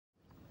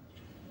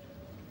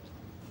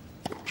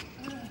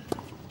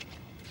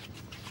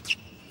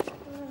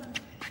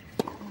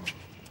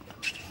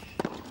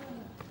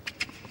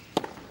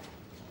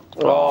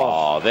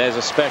Oh, there's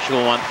a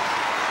special one.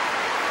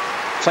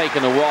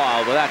 Taken a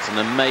while, but that's an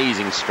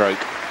amazing stroke.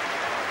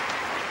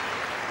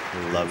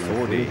 Love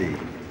 40.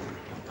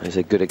 It's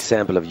a good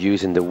example of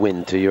using the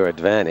wind to your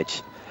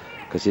advantage,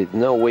 because there's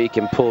no way you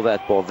can pull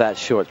that ball that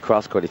short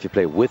cross-court if you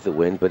play with the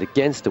wind, but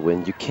against the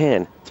wind you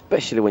can,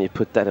 especially when you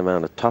put that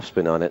amount of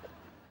topspin on it.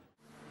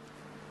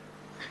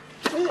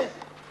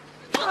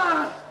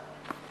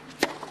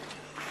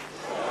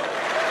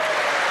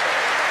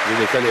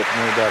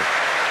 Великолепный удар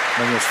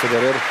нанес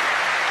Федерер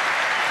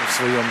в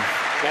своем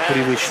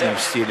привычном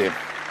стиле.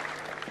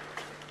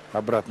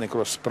 Обратный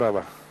кросс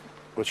справа,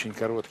 очень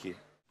короткий.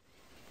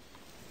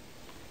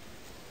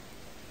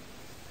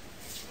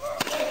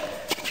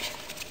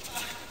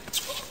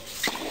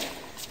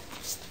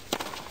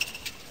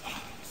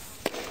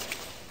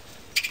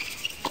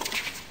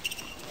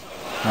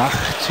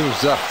 Ach,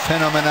 cóż za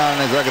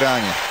fenomenalne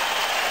zagranie.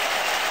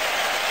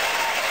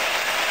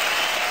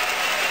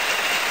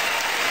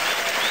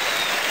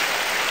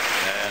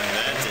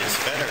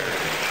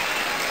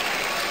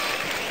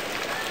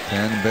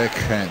 Ten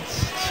backhand,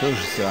 cóż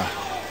za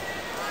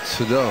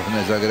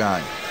cudowne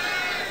zagranie.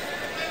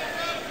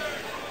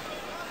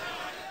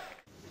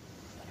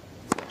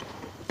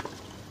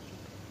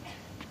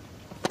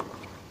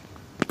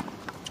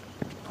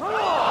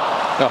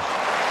 Oh.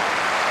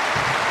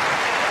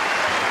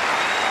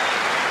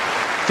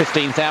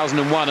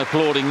 15,001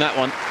 applauding that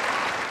one.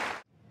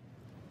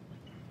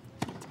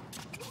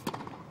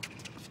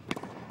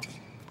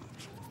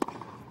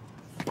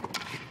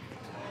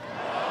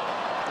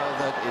 Oh,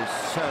 that is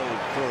so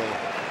cool.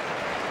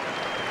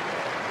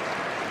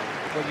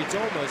 Well, you'd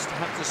almost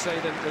have to say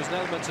that there's an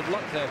element of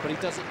luck there, but he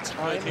does it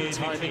time and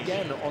time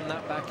again on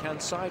that backhand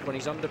side when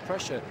he's under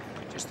pressure.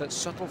 Just that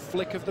subtle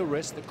flick of the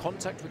wrist, the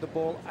contact with the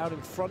ball out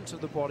in front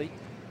of the body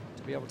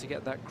to be able to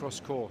get that cross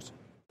court.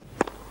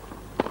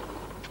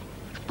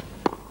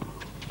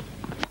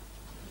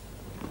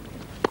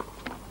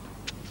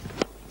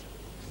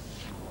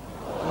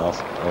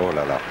 Oh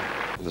là là,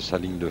 de sa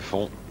ligne de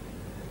fond.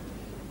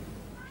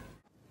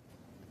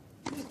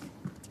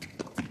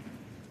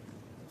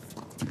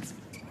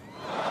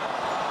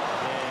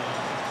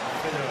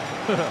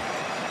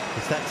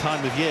 It's that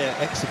time of year,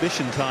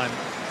 exhibition time.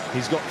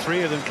 He's got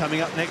 3 of them coming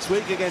up next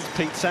week against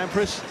Pete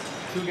Sampras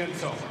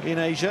in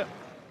Asia.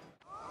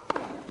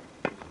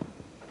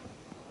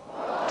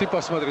 Ты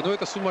посмотри, ну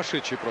это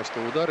сумасшедший просто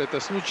удар, это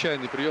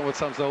случайный прием. Вот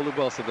сам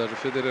заулыбался даже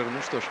Федерер.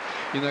 Ну что ж,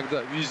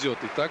 иногда везет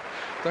и так.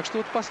 Так что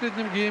вот в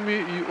последнем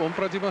гейме и он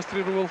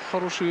продемонстрировал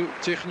хорошую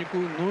технику,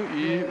 ну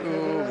и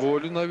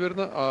волю,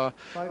 наверное,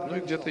 ну и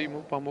где-то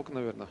ему помог,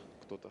 наверное,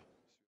 кто-то.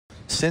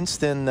 Since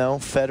then, though,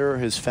 Federer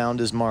has found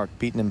his mark,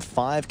 beaten him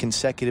 5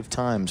 consecutive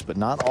times, but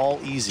not all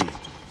easy.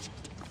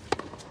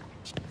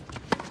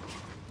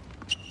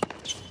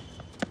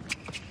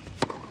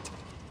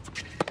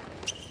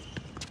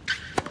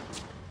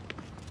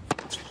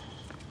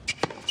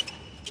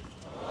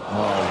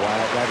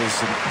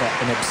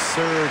 An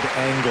absurd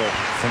angle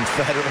from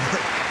Federer,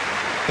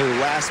 who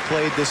last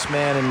played this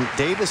man in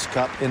Davis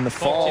Cup in the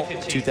fall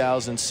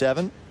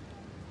 2007.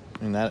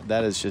 And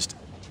that is just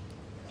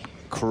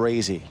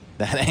crazy,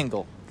 that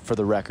angle, for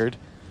the record.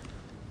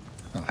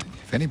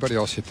 If anybody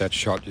else hit that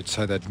shot, you'd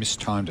say they'd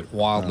mistimed it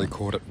wildly,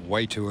 caught it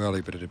way too early,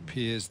 but it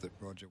appears that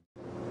Roger...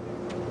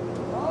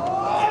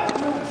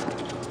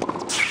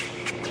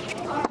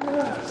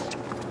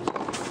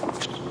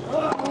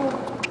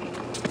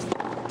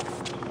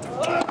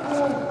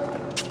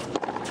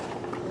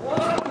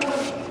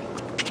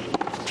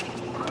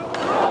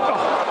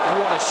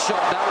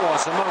 Shot that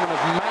was, a moment of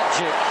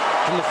magic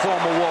from the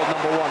former world #1.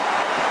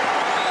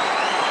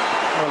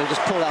 Well, he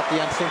just pulled out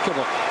the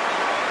unthinkable.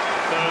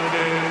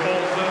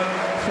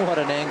 What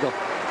an angle.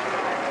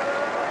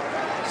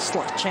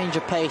 Slight change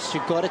of pace.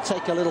 You've got to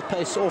take a little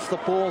pace off the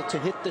ball to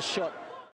hit the shot.